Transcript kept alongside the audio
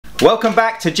Welcome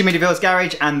back to Jimmy de Ville's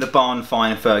Garage and the Barn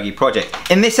Fine Fergie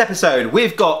project. In this episode,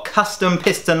 we've got custom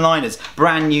piston liners,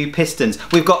 brand new pistons,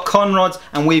 we've got conrods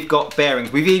and we've got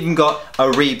bearings. We've even got a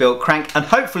rebuilt crank and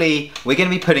hopefully we're going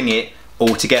to be putting it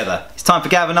all together. It's time for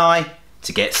Gav and I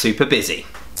to get super busy.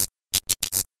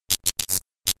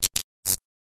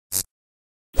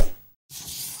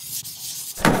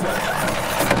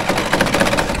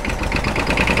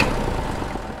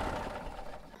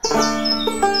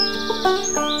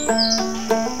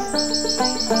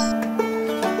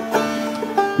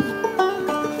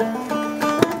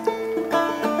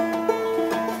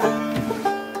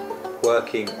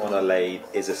 Working on a lathe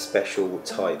is a special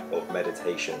type of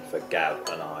meditation for Gav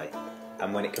and I,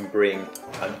 and when it can bring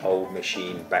an old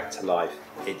machine back to life,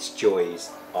 its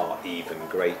joys are even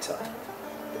greater.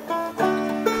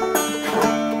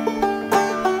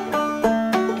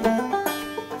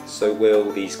 So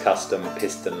will these custom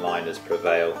piston liners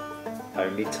prevail?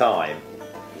 Only time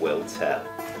will tell.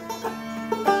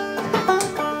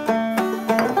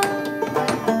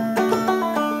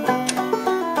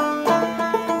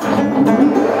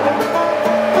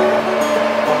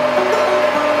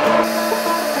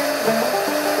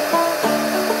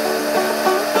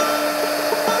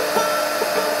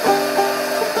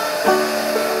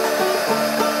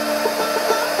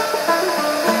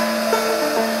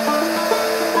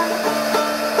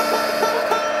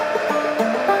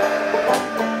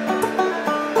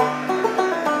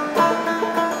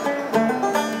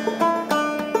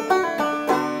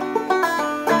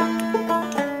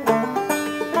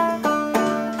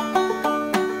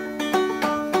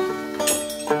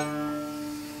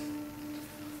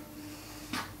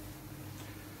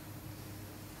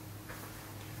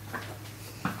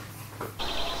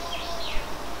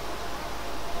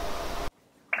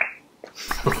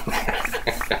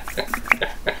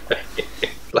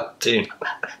 Tune.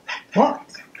 What?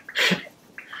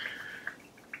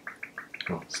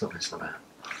 Oh, it's not messing about.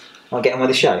 I'll get on with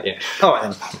the show? Yeah.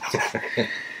 Alright then.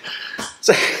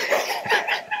 So,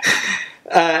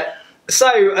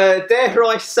 dare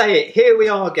I say it, here we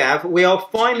are, Gav. We are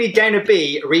finally going to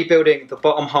be rebuilding the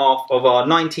bottom half of our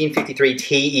 1953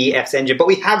 TEF engine, but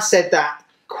we have said that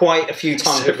quite a few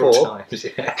times before.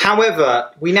 Yeah. However,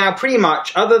 we now pretty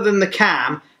much, other than the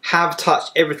cam, have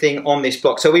touched everything on this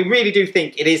block. So we really do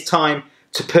think it is time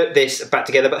to put this back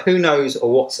together, but who knows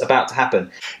what's about to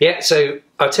happen. Yeah, so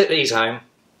I took these home,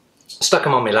 stuck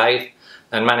them on my lathe,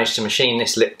 and managed to machine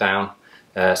this lip down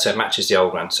so it matches the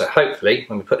old one. So hopefully,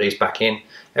 when we put these back in,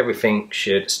 everything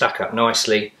should stack up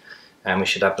nicely, and we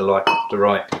should have the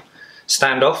right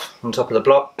standoff on top of the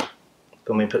block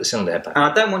when we put the cylinder head back. And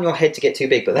I don't want your head to get too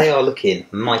big, but they are looking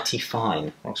mighty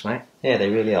fine. Thanks, mate. Yeah, they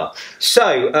really are.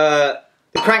 So,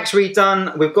 the crank's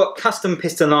redone, we've got custom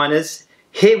piston liners.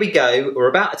 Here we go, we're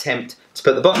about to attempt to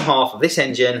put the bottom half of this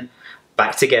engine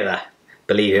back together,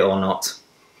 believe it or not.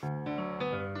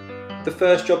 The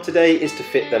first job today is to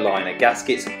fit the liner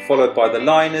gaskets, followed by the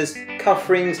liners, cuff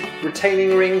rings,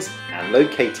 retaining rings and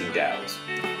locating dowels.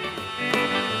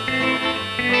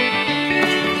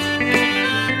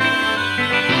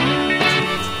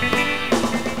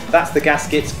 That's the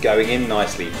gaskets going in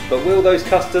nicely, but will those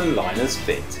custom liners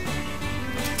fit?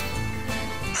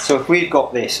 So if we've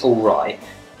got this all right,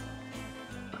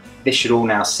 this should all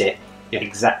now sit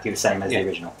exactly the same as the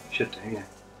original. Should do, yeah.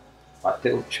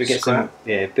 Right, should we get some?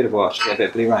 Yeah, a bit of what? Should we get a bit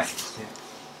of blue rain?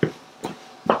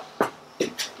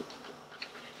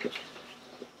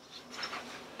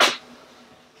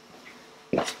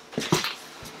 Yeah.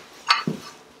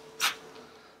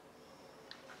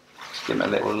 Just give them a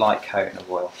little light coating of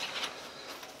oil.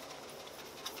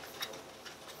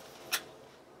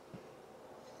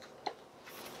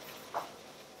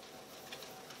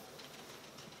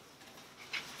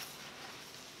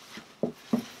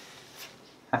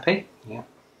 Happy? Yeah.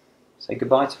 Say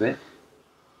goodbye to it.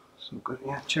 Some good,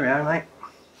 yeah. Cheerio, mate.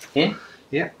 In?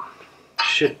 Yeah.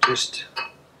 Should just.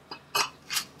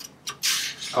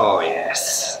 Oh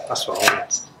yes, that's what I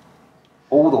want.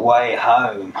 All the way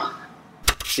home.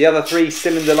 The other three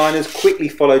cylinder liners quickly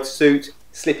followed suit,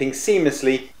 slipping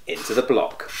seamlessly into the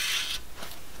block.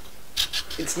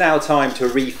 It's now time to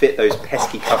refit those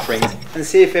pesky cuff rings and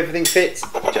see if everything fits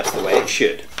just the way it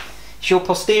should. Is your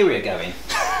posterior going?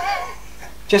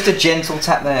 Just a gentle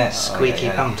tap there. Squeaky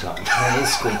bum time. Yeah, it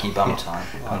is squeaky bum time.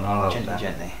 Oh, gently,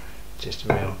 gently. Just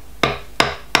a real.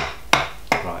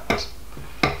 Right.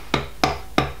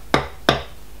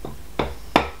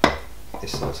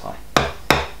 This sort of high.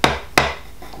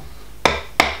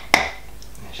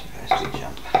 There she goes. Good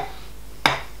jump.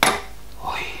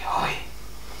 Oi, oi.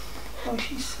 Oh,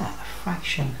 she's sat a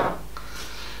fraction.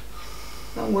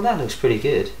 Oh, well, that looks pretty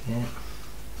good. Yeah.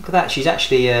 Look at that, she's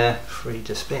actually free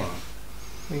to spin.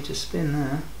 Free to spin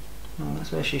there. Oh,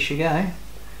 that's where she should go.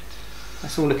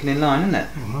 That's all looking in line, isn't it?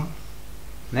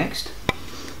 Mm-hmm. Next.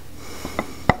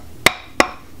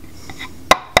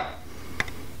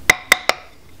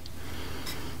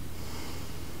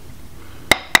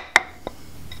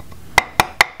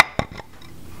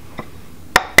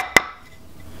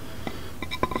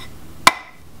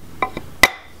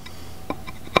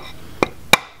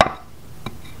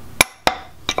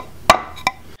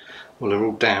 Well, they're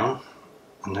all down,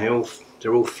 and they're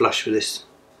all flush with this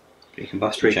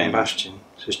pre-combustion.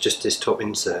 So it's just this top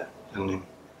insert, and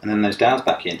then those dowels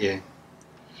back in. Yeah,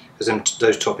 because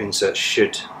those top inserts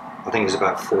should, I think it's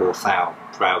about 4 thou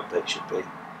proud they should be.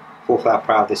 4 thou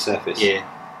proud this surface. Yeah.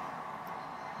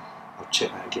 I'll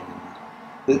check that again.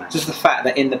 Just the fact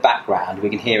that in the background we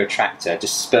can hear a tractor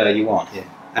just spur you on. Yeah,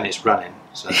 and it's running.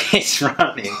 So. It's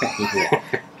running. Yeah.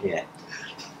 Yeah.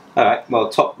 All right. Well,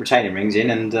 top retaining rings in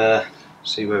and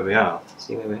see where we are.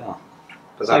 See where we are.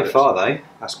 But so far though,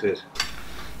 that's good.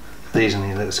 These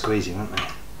only a little squeezy, weren't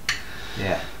they?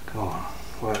 Yeah. Go on,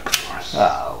 work for us.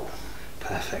 Oh,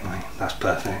 perfect, mate. That's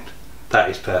perfect. That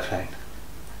is perfect.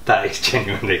 That is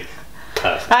genuinely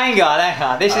perfect. Hang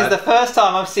on. This is the first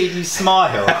time I've seen you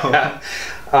smile.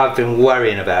 I've been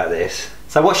worrying about this.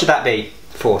 So what should that be?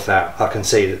 4 thou. I can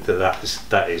see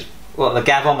that is. Well, the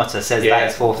gavometer says that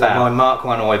is 4 thou. My Mark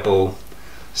 1 eyeball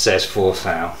says 4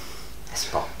 thou. That's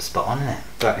spot on, isn't it?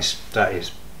 That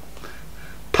is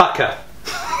pucker.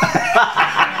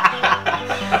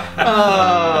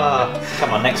 Oh,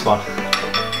 come on, next one.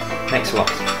 Next one.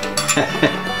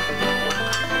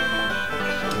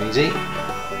 Easy.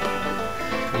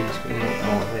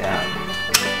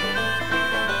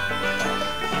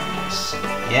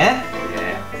 Yeah?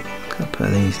 Yeah. Could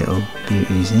put these little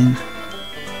beauties in.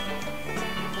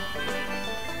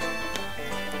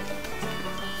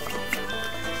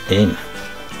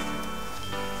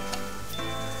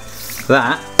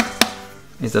 That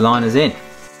is the liners in.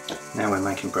 Now we're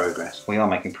making progress. We are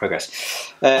making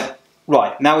progress.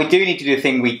 Right, now we do need to do a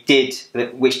thing we did,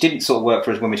 which didn't sort of work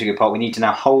for us when we took it apart. We need to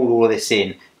now hold all of this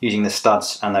in using the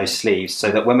studs and those sleeves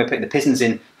so that when we're putting the pistons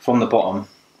in from the bottom,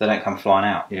 they don't come flying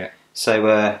out. Yeah.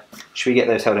 So should we get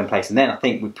those held in place? And then I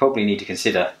think we probably need to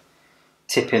consider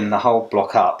tipping the whole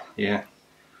block up. Yeah.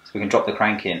 So we can drop the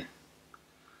crank in.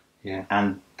 Yeah.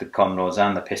 And the con rods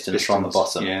and the pistons from the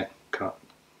bottom. Yeah. Cut.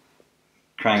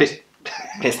 Crank.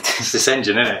 It's this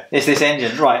engine, isn't it? It's this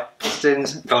engine, right.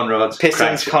 Pistons, con rods,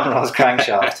 pistons, con rods,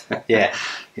 crankshaft. Yeah.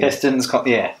 Pistons,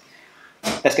 yeah.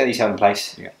 Let's get these held in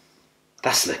place. Yeah.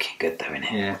 That's looking good though, isn't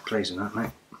it? Yeah, pleasing that,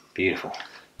 mate. Beautiful.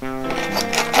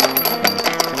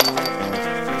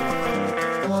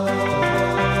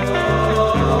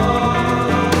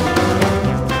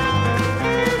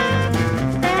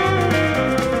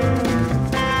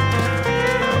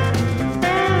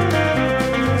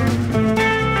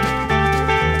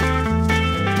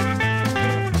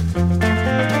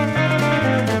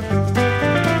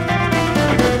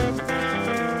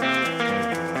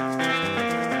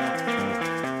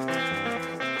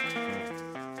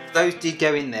 Those did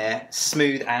go in there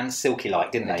smooth and silky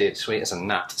like, didn't they? They did, sweet as a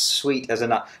nut. Sweet as a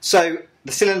nut. So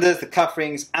the cylinders, the cuff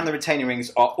rings and the retaining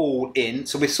rings are all in.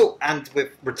 So we've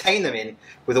retained them in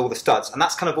with all the studs, and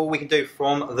that's kind of all we can do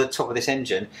from the top of this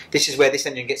engine. This is where this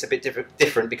engine gets a bit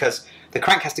different because the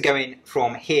crank has to go in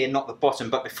from here, not the bottom.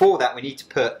 But before that, we need to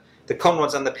put the con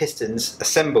rods and the pistons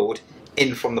assembled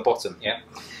in from the bottom. Yeah.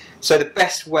 So the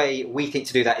best way we think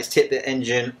to do that is tip the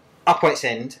engine up on its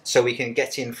end so we can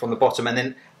get in from the bottom and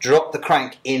then drop the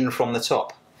crank in from the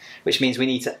top, which means we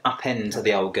need to upend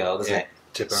the old girl, doesn't it?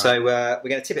 Tip her so we're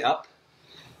going to tip it up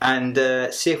and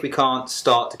see if we can't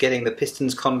start getting the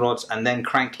pistons, con rods and then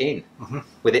crank in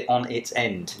with it on its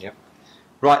end. Yep.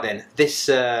 Right then, this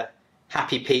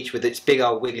happy peach with its big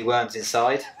old wiggly worms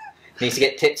inside needs to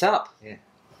get tipped up. Yeah.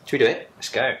 Should we do it? Let's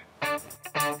go.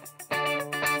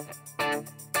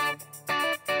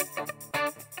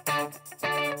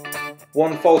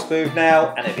 One false move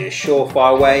now and it'll be a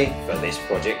surefire way for this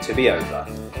project to be over.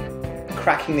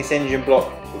 Cracking this engine block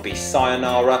would be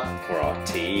sayonara for our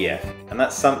TEF, and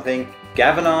that's something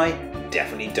Gav and I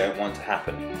definitely don't want to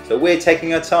happen. So we're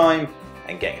taking our time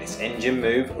and getting this engine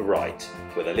move right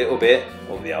with a little bit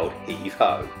of the old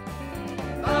heave-ho.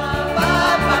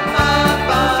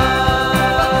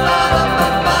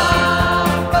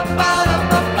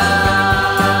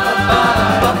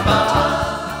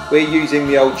 We're using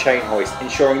the old chain hoist,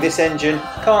 ensuring this engine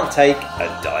can't take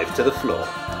a dive to the floor.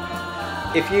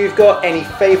 If you've got any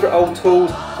favourite old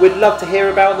tools, we'd love to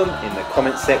hear about them in the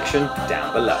comments section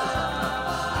down below.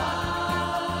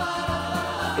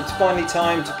 It's finally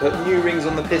time to put new rings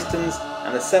on the pistons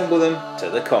and assemble them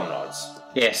to the conrods.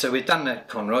 Yeah, so we've done the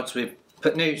conrods. We've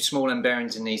put new small end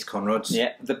bearings in these conrods.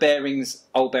 Yeah, the bearings,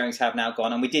 old bearings have now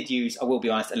gone, and we did use, I will be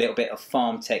honest, a little bit of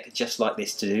farm tech just like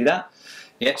this to do that.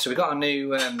 Yeah, so we've got our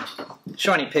new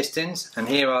shiny pistons, and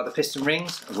here are the piston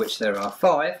rings, of which there are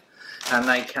 5, and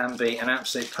they can be an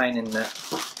absolute pain in the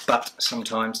butt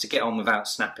sometimes to get on without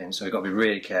snapping, so we've got to be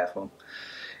really careful,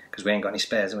 because we ain't got any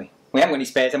spares, have we? We haven't got any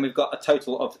spares, and we've got a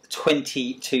total of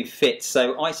 22 fits,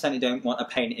 so I certainly don't want a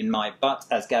pain in my butt,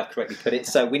 as Gav correctly put it,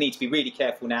 so we need to be really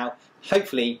careful now.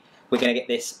 Hopefully we're going to get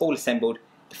this all assembled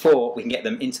before we can get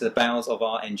them into the bowels of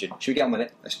our engine. Should we get on with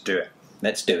it? Let's do it.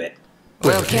 Let's do it.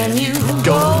 Well, can you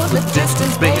go the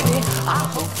distance, baby?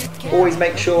 Always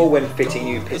make sure when fitting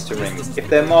new piston rings, if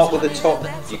they're marked with the top,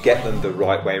 you get them the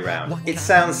right way round. It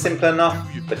sounds simple enough,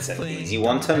 but it's an easy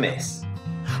one to miss.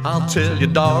 I'll tell you,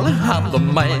 darling, I'm the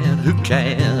man who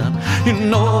can. You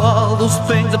know all those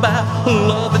things about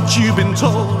love that you've been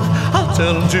told. I'll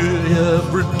tell them to you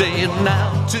every day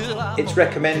now till It's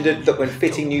recommended that when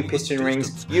fitting new piston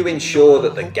rings, you ensure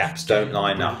that the gaps don't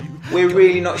line up. We're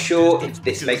really not sure if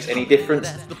this makes any difference,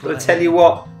 but I tell you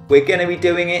what, we're going to be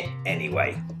doing it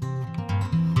anyway.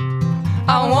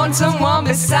 I want someone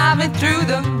beside me through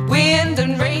the wind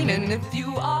and rain, and if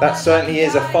you are... That certainly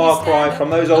is a far cry from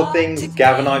those old things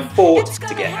Gav and I fought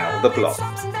to get out of the block.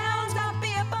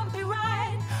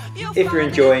 If you're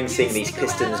enjoying seeing these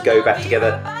pistons go back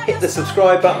together, hit the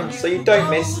subscribe button so you don't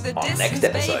miss our next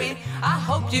episode. I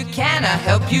hope you can, I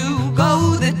help you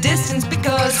go the distance,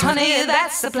 because honey,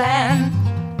 that's the plan.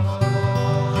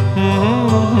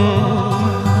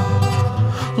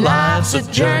 Life's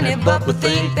a journey, but we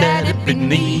think that it be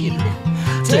need.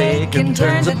 Taking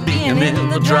turns of being in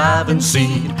the driving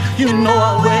seat. You know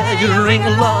I'll wear your ring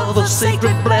of love of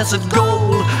sacred blessed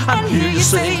gold. I hear you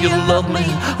say you love me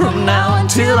from now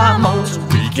until I'm old.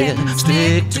 We can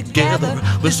stick together,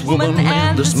 this woman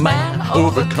and this man,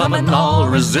 overcoming all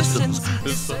resistance.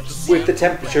 With the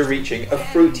temperature reaching a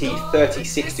fruity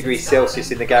 36 degrees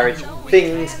Celsius in the garage,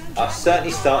 things are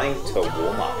certainly starting to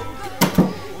warm up.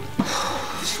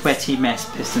 Sweaty mess,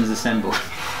 pistons assembled.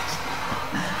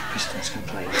 Pistons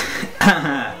complete.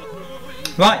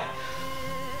 Right,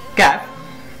 Gav,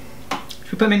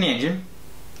 should we put them in the engine?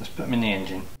 Let's put them in the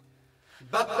engine.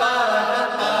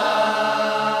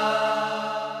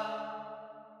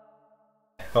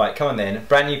 Right, come on then,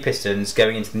 brand new pistons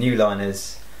going into the new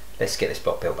liners. Let's get this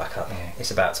block built back up. Yeah. It's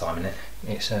about time, isn't it?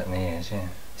 It certainly is, yeah.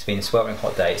 It's been a sweltering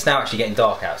hot day. It's now actually getting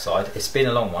dark outside. It's been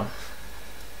a long one.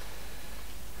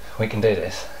 We can do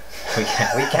this. We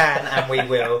can and we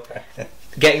will.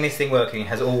 Getting this thing working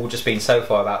has all just been so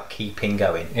far about keeping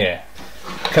going. Yeah.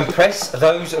 Compress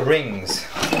those rings.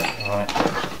 Right.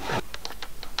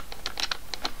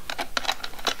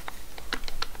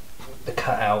 The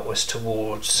cutout was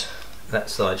towards that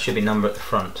side. Should be number at the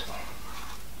front.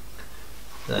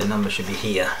 The number should be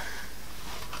here.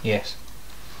 Yes.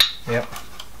 Yep.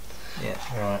 Yeah.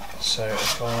 Right. So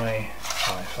if I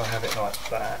have it like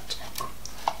that.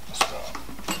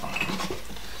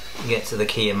 Get to the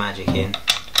key of magic in.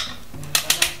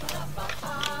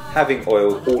 Having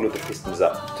oiled all of the pistons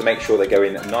up to make sure they go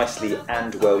in nicely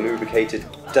and well lubricated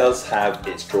does have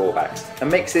its drawbacks and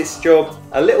makes this job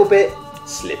a little bit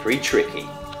slippery tricky.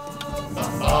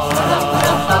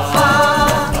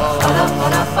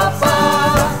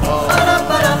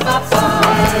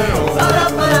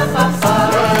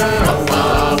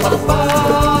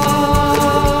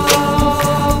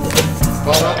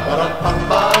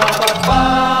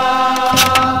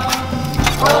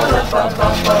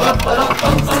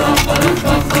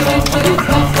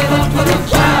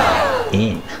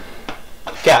 In.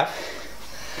 Gav,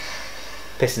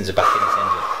 pistons are back in this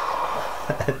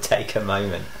engine. Take a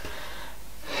moment.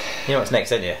 You know what's next,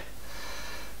 don't you?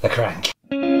 the crank.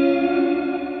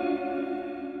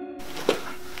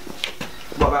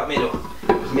 What about middle?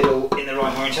 Is middle in the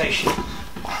right orientation?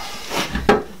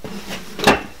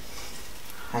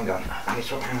 Hang on, I need to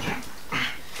swap hands around.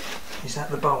 Is that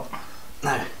the bolt?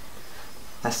 No.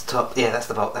 That's the top. Yeah, that's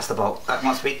the bolt. That's the bolt. That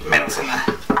must be metal in there.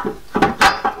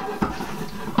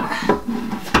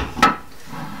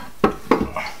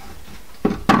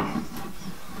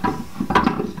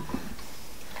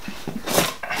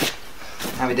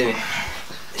 How are we doing?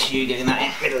 Is you getting that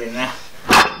in, middle in there?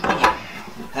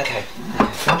 Okay.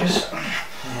 Fingers.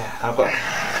 Yeah, I've got.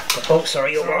 Oh,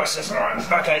 sorry, your boss. That's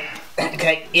alright. Okay.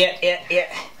 Okay. Yeah.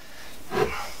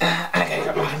 Okay,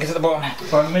 got my fingers at the bottom.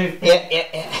 Right, move. Yeah.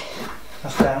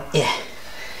 That's down. Yeah.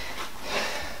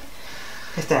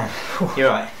 It's down. You're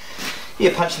right.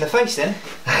 You're punched in the face then.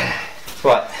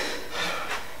 Right.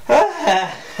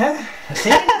 That's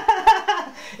it.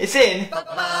 It's in!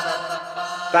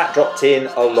 That dropped in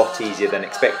a lot easier than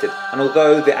expected, and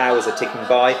although the hours are ticking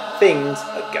by, things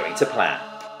are going to plan.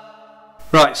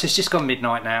 Right, so it's just gone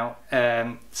midnight now,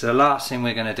 so the last thing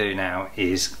we're going to do now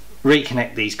is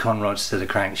reconnect these con rods to the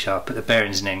crankshaft, put the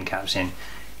bearings and end caps in,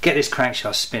 get this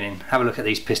crankshaft spinning, have a look at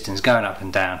these pistons going up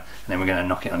and down, and then we're going to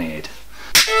knock it on the head.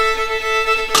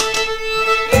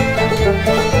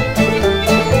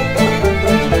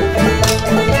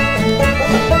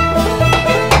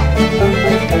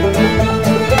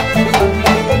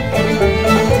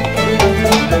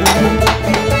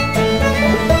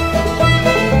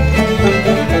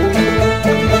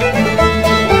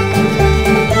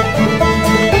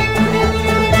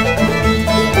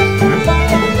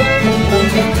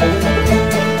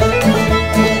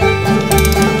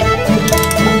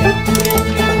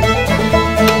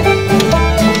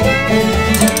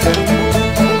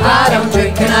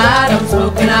 I don't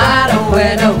smoke and I don't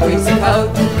wear no greasy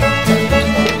coat.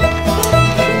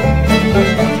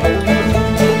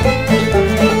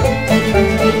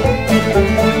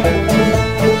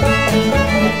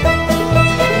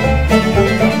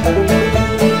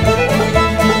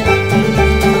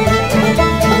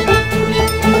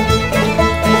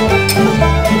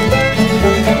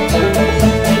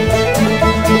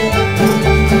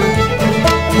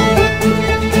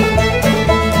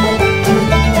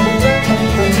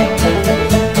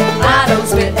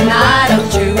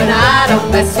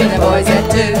 Mess with the boys that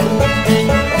do.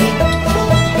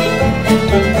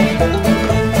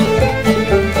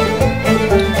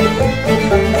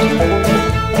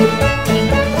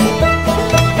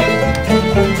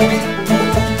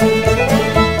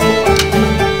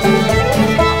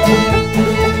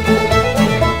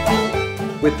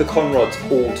 With the con rods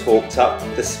all torqued up,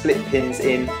 the split pins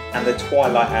in, and the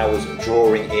twilight hours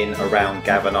drawing in around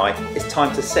Gav and I, it's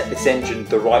time to set this engine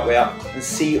the right way up and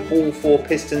see all 4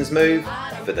 pistons move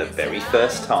for the very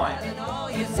first time.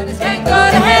 You sinners can't go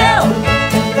to hell.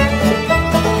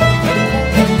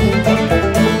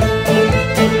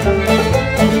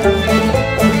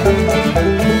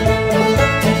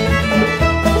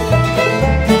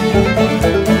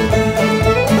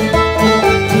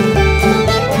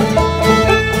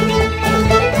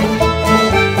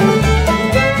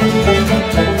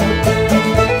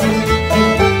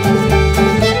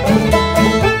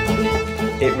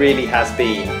 It really has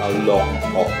been a long,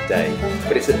 hot day,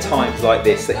 but it's at times like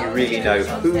this that you really know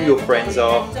who your friends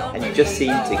are, and you just seem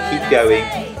to keep going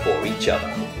for each other.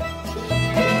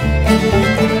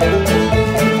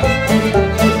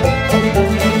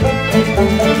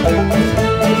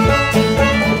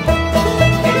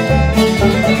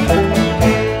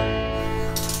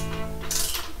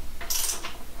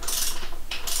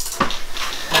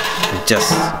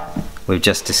 We've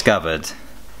just discovered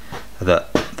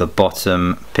that the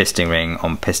bottom piston ring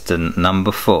on piston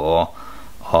number 4,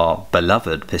 our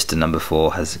beloved piston number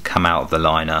 4, has come out of the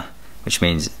liner, which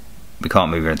means we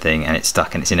can't move anything and it's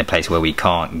stuck and it's in a place where we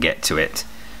can't get to it.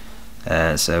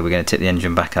 So we're going to tip the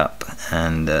engine back up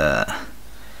and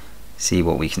see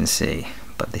what we can see,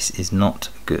 but this is not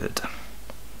good,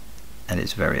 and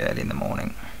it's very early in the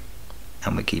morning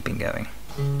and we're keeping going.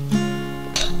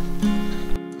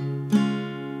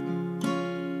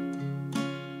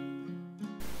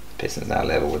 Piston's now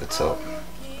level with the top.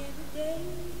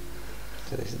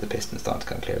 So this is the piston starting to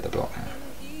come clear of the block now.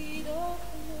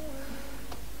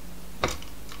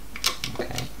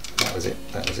 Okay, that was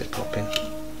it popping.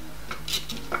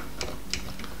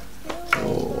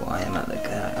 Oh, I am at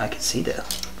the, I can see that.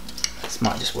 This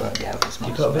might just work, yeah.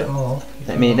 You've got a bit more.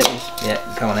 Let me,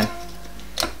 yeah, come on then.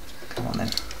 Come on then.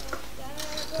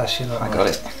 I got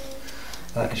it.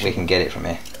 We can get it from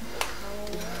here.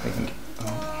 We can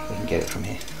get it from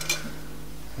here.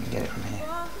 We can get it from here.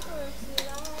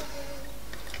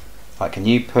 Right, can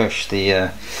you push the,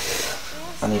 I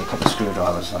need a couple of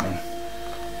screwdrivers or something.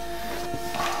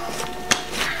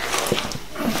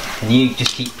 Can you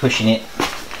just keep pushing it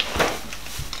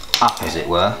up, as it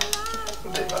were?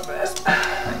 I'll do my best.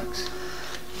 Thanks.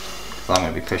 So I'm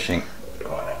going to be pushing.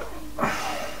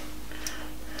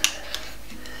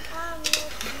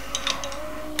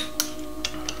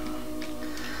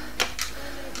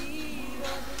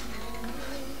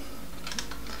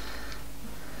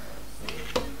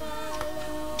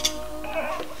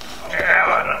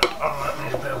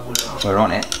 We're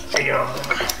on it.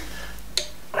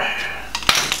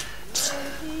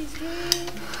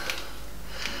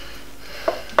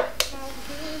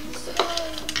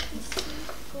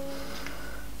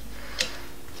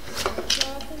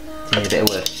 Need a bit of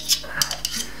work.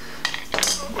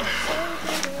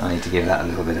 I need to give that a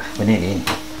little bit of. We're nearly in. I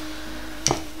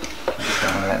just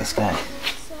don't want to let this go.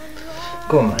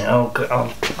 Go on, mate. I'll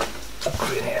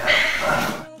clean it out.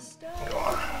 Go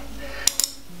on.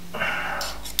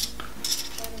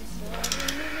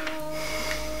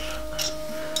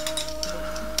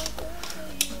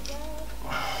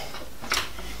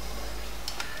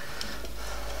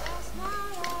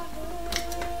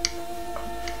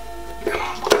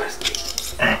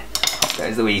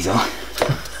 There's the weasel.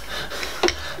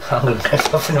 I'm going to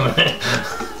piss off in a minute.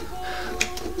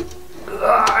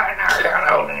 Now I can't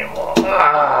hold anymore.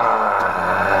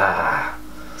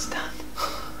 It's done.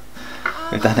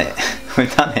 We've done it.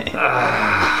 We've done it.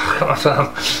 Got my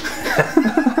thumb.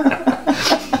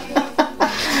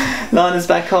 Liner's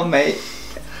back on, mate.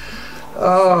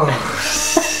 Oh.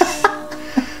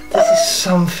 This is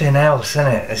something else, isn't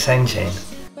it? This engine.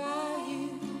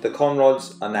 The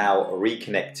conrods are now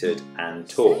reconnected and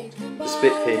torqued. The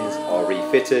split pins are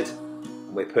refitted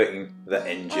and we're putting the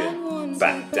engine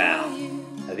back down.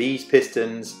 Are these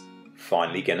pistons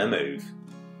finally gonna move?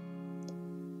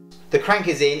 The crank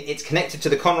is in, it's connected to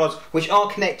the conrods which are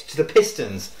connected to the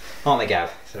pistons, aren't they,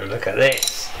 Gav? So look at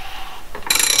this.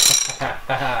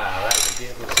 That's a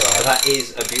beautiful sight. That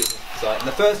is a beautiful sight. And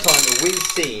the first time that we've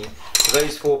seen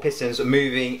those 4 pistons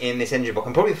moving in this engine block,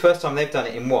 and probably the first time they've done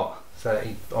it in what?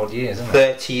 30 odd years, isn't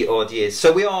it? 30 odd years.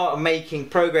 So we are making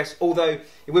progress, although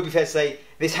it would be fair to say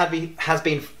this has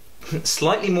been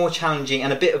slightly more challenging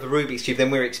and a bit of a Rubik's Cube than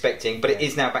we were expecting, but it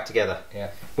is now back together. Yeah.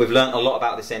 We've learned a lot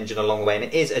about this engine along the way, and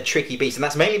it is a tricky beast, and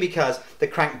that's mainly because the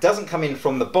crank doesn't come in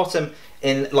from the bottom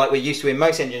in like we're used to in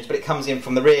most engines, but it comes in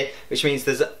from the rear, which means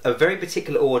there's a very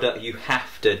particular order you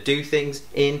have to do things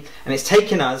in, and it's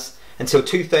taken us until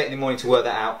 2:30 in the morning to work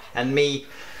that out, and me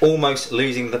almost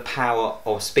losing the power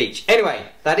of speech. Anyway,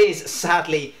 that is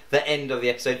sadly the end of the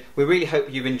episode. We really hope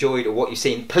you've enjoyed what you've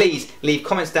seen. Please leave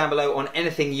comments down below on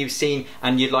anything you've seen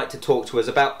and you'd like to talk to us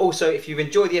about. Also, if you've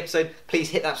enjoyed the episode,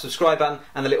 please hit that subscribe button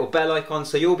and the little bell icon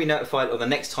so you'll be notified of the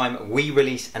next time we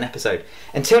release an episode.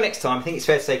 Until next time, I think it's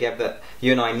fair to say, Gav, that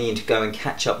you and I need to go and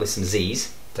catch up with some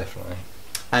Z's. Definitely.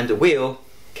 And we'll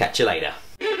catch you later.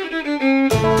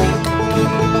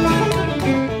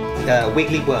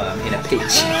 Wiggly worm in a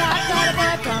peach.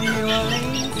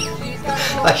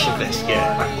 That's your best,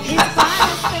 yeah.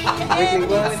 Wiggly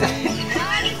worm in a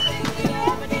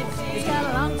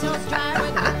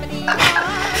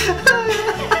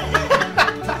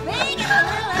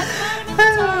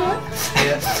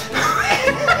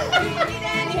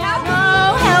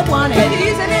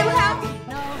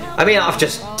I mean, I've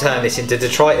just turned this into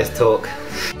detritus talk.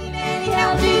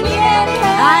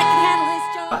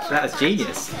 That was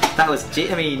genius. That was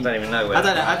I mean, I don't even know where. I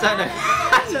don't know.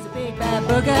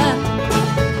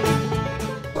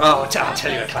 Oh, I'll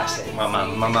tell you a classic. My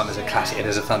mum is a classic.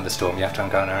 There's a thunderstorm. You have to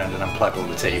go around and unplug all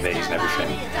the TVs and everything.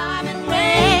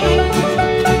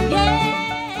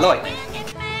 Lightning.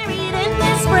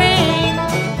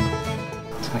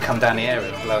 It's gonna come down the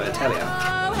area and blow the telly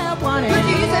up.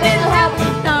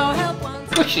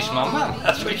 Well, she's my mum.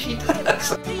 That's what she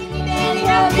does.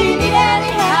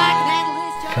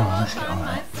 Come on, let's get on with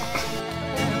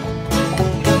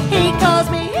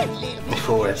it.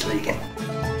 Before it's leaking.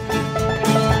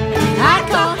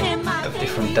 A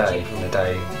different day from the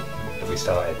day that we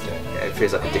started doing it. It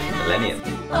feels like a different millennium.